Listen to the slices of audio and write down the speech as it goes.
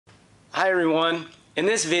Hi everyone. In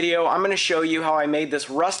this video I'm going to show you how I made this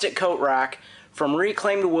rustic coat rack from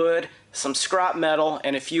reclaimed wood, some scrap metal,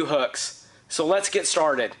 and a few hooks. So let's get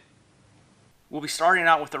started. We'll be starting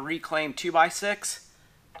out with a reclaimed 2x6,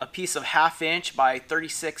 a piece of 1/2 inch by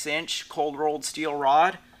 36 inch cold rolled steel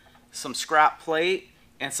rod, some scrap plate,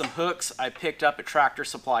 and some hooks I picked up at Tractor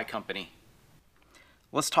Supply Company.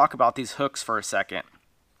 Let's talk about these hooks for a second.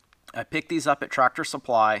 I picked these up at Tractor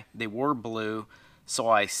Supply. They were blue, so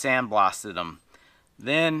I sandblasted them.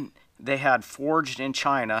 Then they had forged in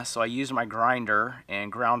China, so I used my grinder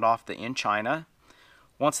and ground off the in China.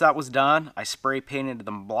 Once that was done, I spray painted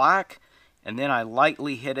them black, and then I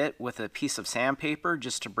lightly hit it with a piece of sandpaper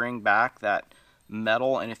just to bring back that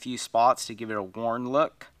metal in a few spots to give it a worn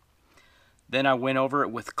look. Then I went over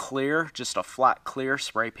it with clear, just a flat clear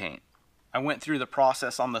spray paint. I went through the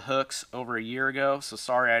process on the hooks over a year ago, so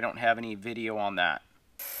sorry I don't have any video on that.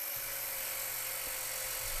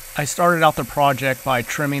 I started out the project by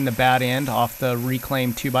trimming the bad end off the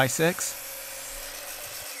reclaimed 2x6.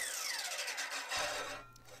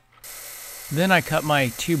 Then I cut my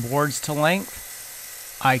two boards to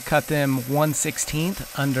length. I cut them 1/16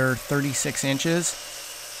 under 36 inches,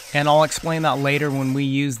 and I'll explain that later when we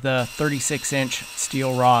use the 36-inch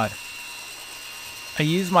steel rod. I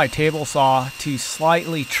used my table saw to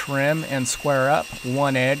slightly trim and square up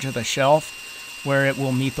one edge of the shelf where it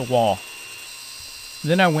will meet the wall.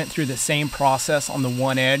 Then I went through the same process on the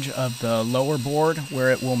one edge of the lower board where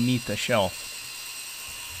it will meet the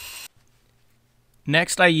shelf.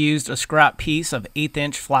 Next I used a scrap piece of 1/8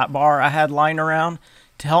 inch flat bar I had lying around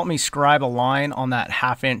to help me scribe a line on that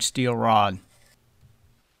 1/2 inch steel rod.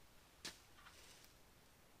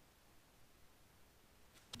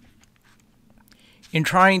 In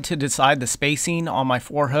trying to decide the spacing on my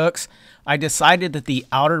 4 hooks, I decided that the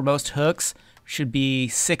outermost hooks should be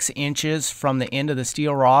 6 inches from the end of the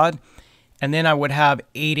steel rod, and then I would have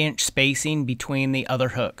 8-inch spacing between the other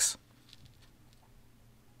hooks.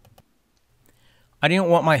 I didn't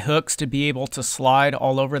want my hooks to be able to slide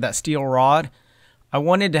all over that steel rod. I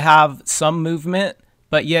wanted to have some movement,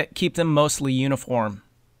 but yet keep them mostly uniform.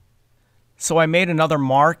 So I made another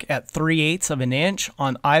mark at 3/8 of an inch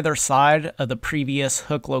on either side of the previous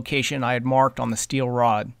hook location I had marked on the steel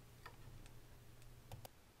rod.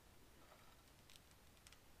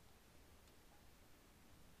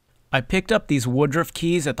 I picked up these woodruff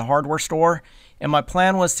keys at the hardware store, and my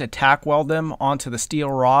plan was to tack weld them onto the steel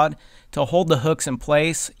rod to hold the hooks in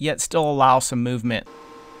place, yet still allow some movement.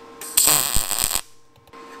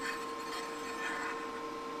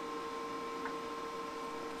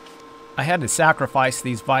 I had to sacrifice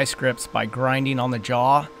these vice grips by grinding on the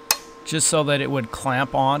jaw, just so that it would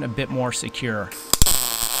clamp on a bit more secure.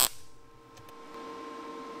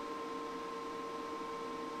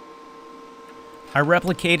 I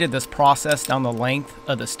replicated this process down the length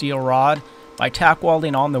of the steel rod by tack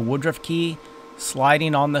welding on the woodruff key,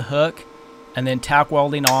 sliding on the hook, and then tack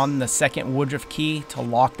welding on the second woodruff key to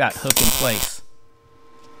lock that hook in place.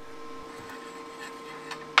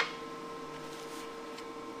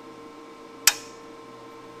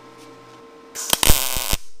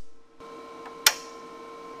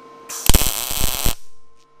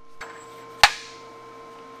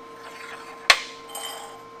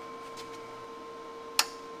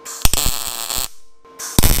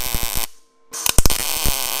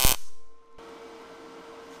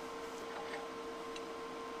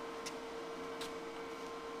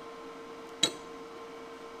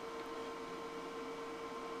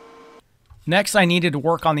 Next, I needed to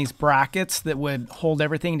work on these brackets that would hold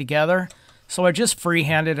everything together, so I just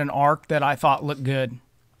freehanded an arc that I thought looked good.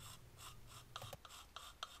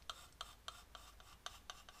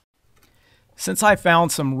 Since I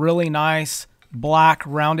found some really nice black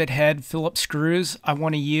rounded head Phillips screws I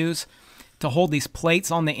want to use to hold these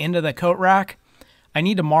plates on the end of the coat rack, I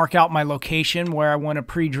need to mark out my location where I want to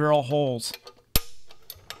pre-drill holes.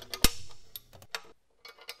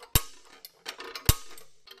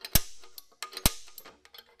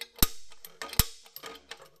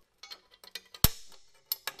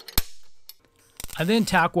 I then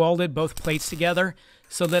tack welded both plates together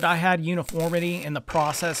so that I had uniformity in the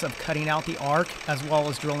process of cutting out the arc as well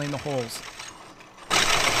as drilling the holes.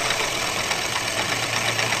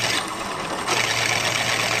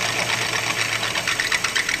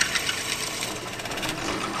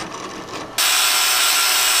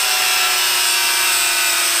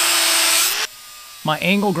 My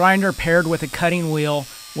angle grinder paired with a cutting wheel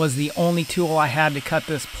was the only tool I had to cut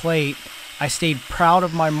this plate. I stayed proud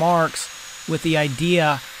of my marks with the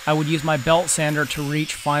idea I would use my belt sander to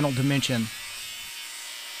reach final dimension.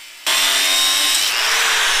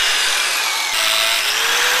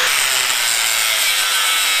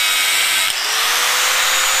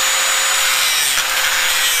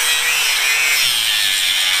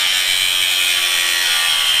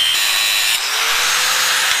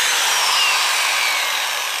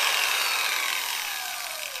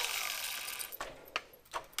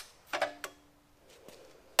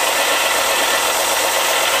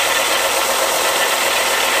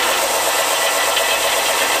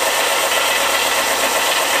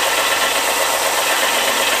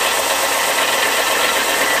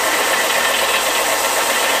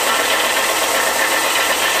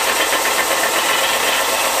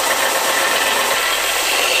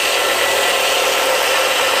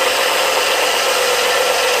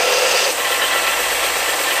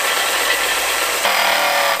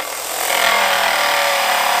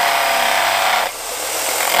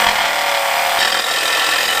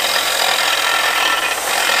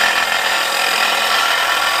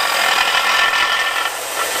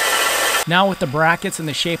 Now with the brackets in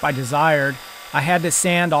the shape I desired, I had to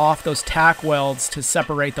sand off those tack welds to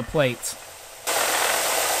separate the plates.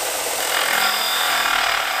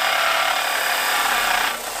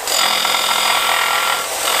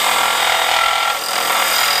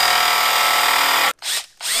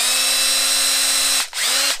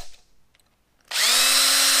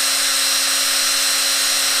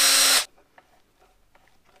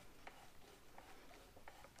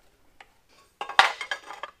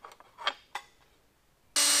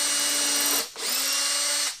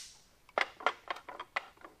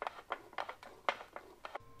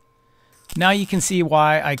 Now you can see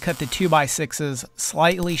why I cut the 2x6s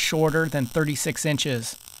slightly shorter than 36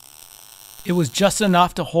 inches. It was just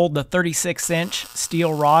enough to hold the 36-inch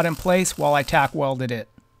steel rod in place while I tack welded it.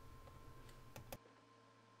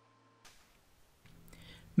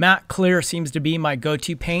 Matte clear seems to be my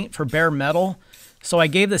go-to paint for bare metal, so I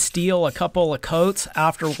gave the steel a couple of coats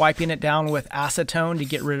after wiping it down with acetone to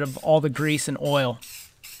get rid of all the grease and oil.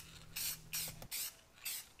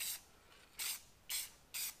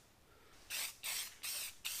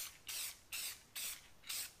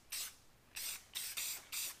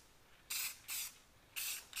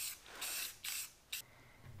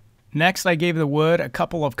 Next, I gave the wood a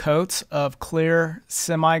couple of coats of clear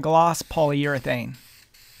semi-gloss polyurethane.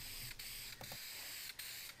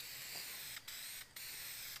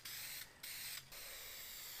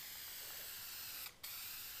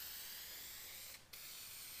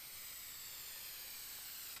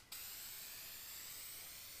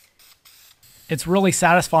 It's really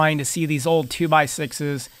satisfying to see these old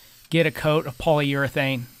 2x6s get a coat of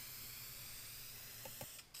polyurethane.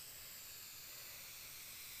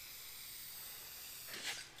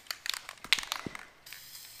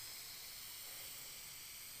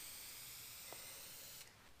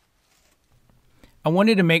 I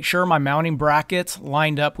wanted to make sure my mounting brackets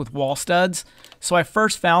lined up with wall studs, so I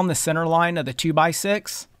first found the center line of the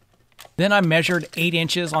 2x6. Then I measured 8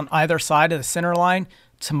 inches on either side of the center line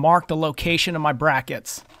to mark the location of my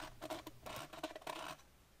brackets.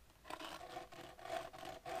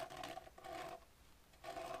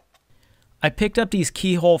 I picked up these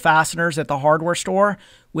keyhole fasteners at the hardware store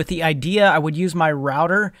with the idea I would use my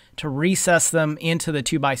router to recess them into the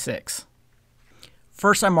 2x6.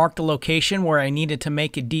 First, I marked the location where I needed to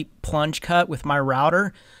make a deep plunge cut with my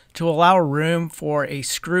router to allow room for a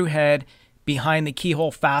screw head behind the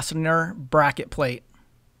keyhole fastener bracket plate.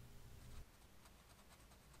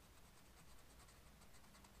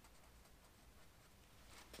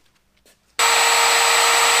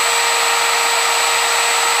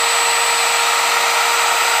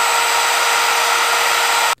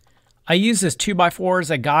 I use this 2x4 as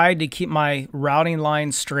a guide to keep my routing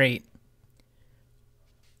line straight.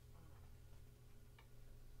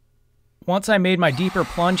 Once I made my deeper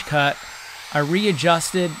plunge cut, I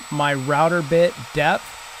readjusted my router bit depth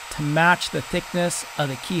to match the thickness of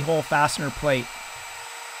the keyhole fastener plate.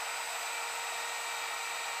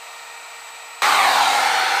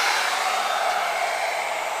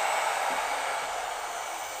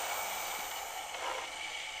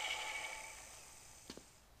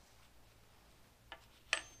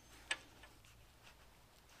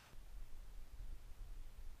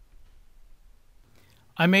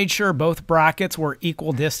 I made sure both brackets were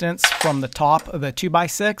equal distance from the top of the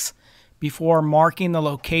 2x6 before marking the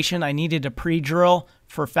location I needed to pre-drill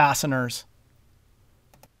for fasteners.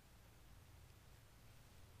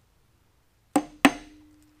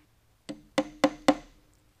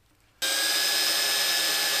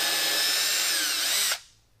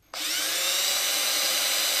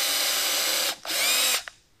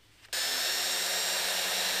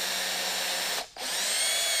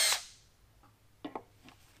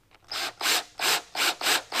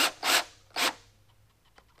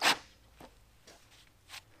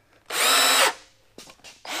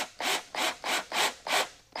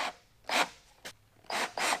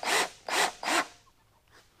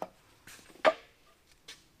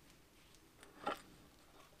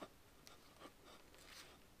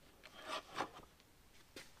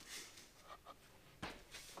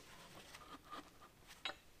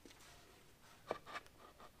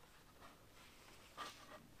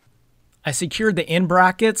 I secured the end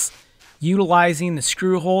brackets utilizing the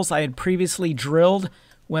screw holes I had previously drilled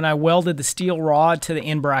when I welded the steel rod to the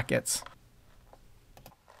end brackets.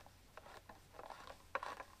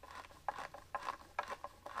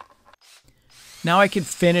 Now I could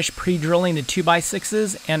finish pre-drilling the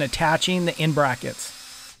 2x6s and attaching the end brackets.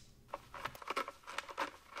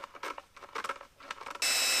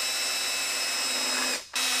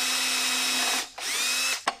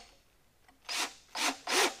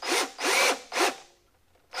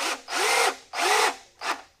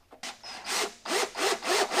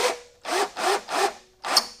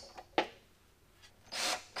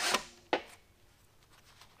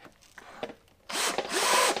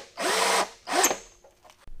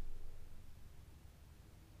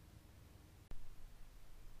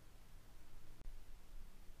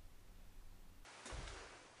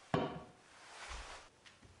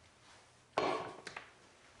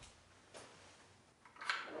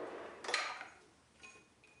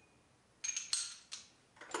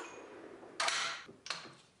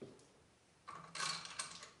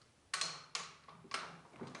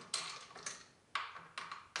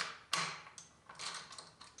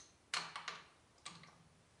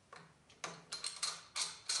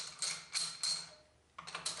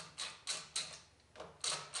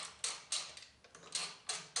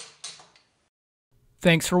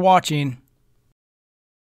 Thanks for watching.